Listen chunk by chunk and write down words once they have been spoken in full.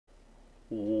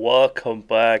Welcome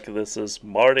back, this is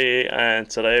Marty, and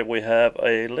today we have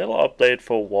a little update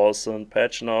for Wolcen.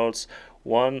 Patch notes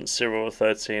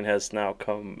 1.0.13 has now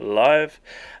come live,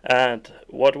 and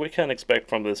what we can expect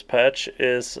from this patch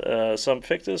is some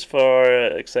fixes, for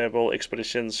example,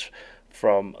 expeditions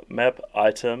from map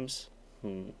items.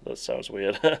 That sounds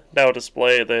weird. Now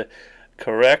display the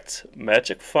correct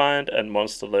magic find and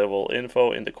monster level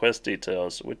info in the quest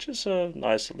details, which is a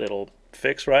nice little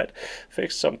fix, right?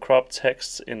 Fixed some cropped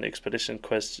text in Expedition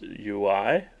Quest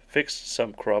UI. Fixed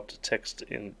some cropped text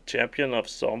in Champion of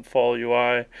Stormfall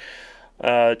UI.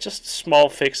 Just small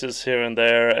fixes here and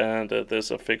there, and there's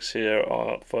a fix here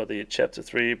for the Chapter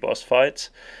 3 boss fight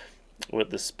with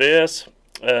the spears.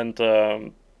 And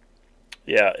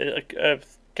yeah, I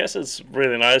guess it's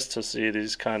really nice to see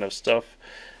these kind of stuff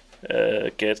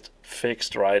get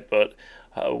fixed, right? But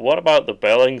what about the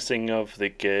balancing of the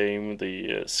game,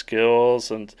 the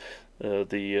skills, and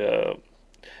the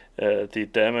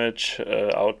damage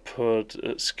output,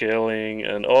 scaling,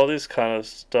 and all this kind of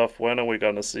stuff? When are we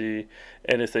gonna see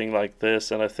anything like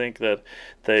this? And I think that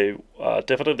they are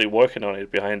definitely working on it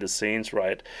behind the scenes,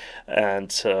 right?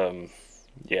 And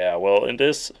yeah, well, in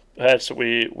this patch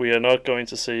we are not going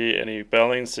to see any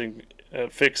balancing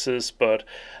fixes, but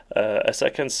as I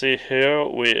can see here,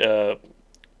 we are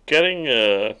getting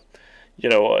a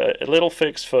little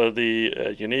fix for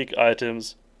the unique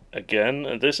items again,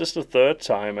 and this is the third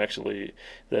time actually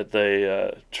that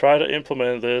they try to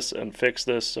implement this and fix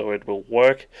this so it will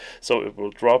work, so it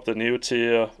will drop the new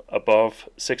tier above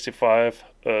 65,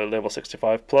 level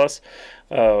 65 plus.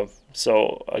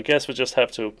 So I guess we just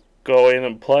have to go in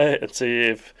and play and see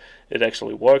if it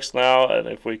actually works now, and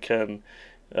if we can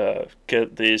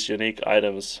get these unique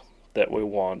items that we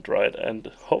want, right? And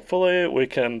hopefully we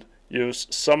can use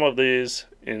some of these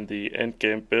in the end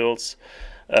game builds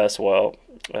as well.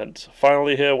 And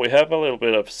finally here we have a little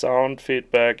bit of sound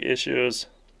feedback issues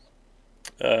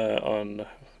on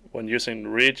when using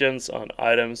regions on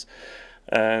items,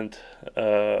 and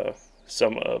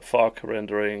some fog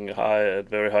rendering high at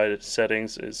very high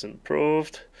settings is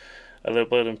improved, a little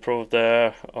bit improved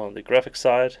there on the graphic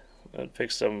side, and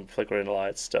fix some flickering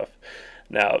light stuff.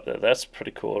 Now that's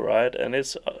pretty cool, right? And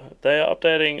it's they are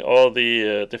updating all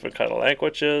the different kind of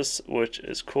languages, which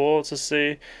is cool to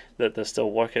see that they're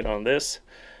still working on this.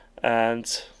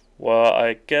 And well,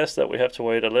 I guess that we have to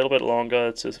wait a little bit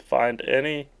longer to find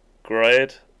any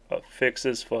great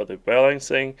fixes for the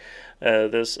balancing.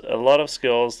 There's a lot of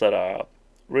skills that are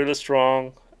really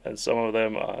strong, and some of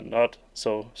them are not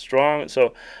so strong.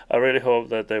 So I really hope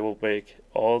that they will make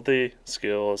all the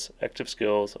skills, active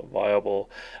skills, viable.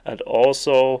 And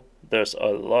also there's a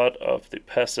lot of the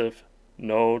passive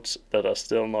nodes that are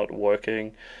still not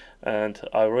working, and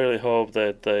I really hope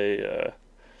that they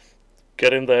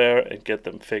get in there and get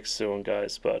them fixed soon,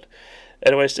 guys. But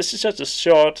anyways, this is just a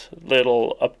short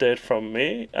little update from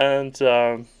me, and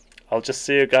I'll just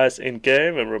see you guys in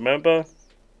game, and remember,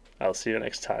 I'll see you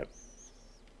next time.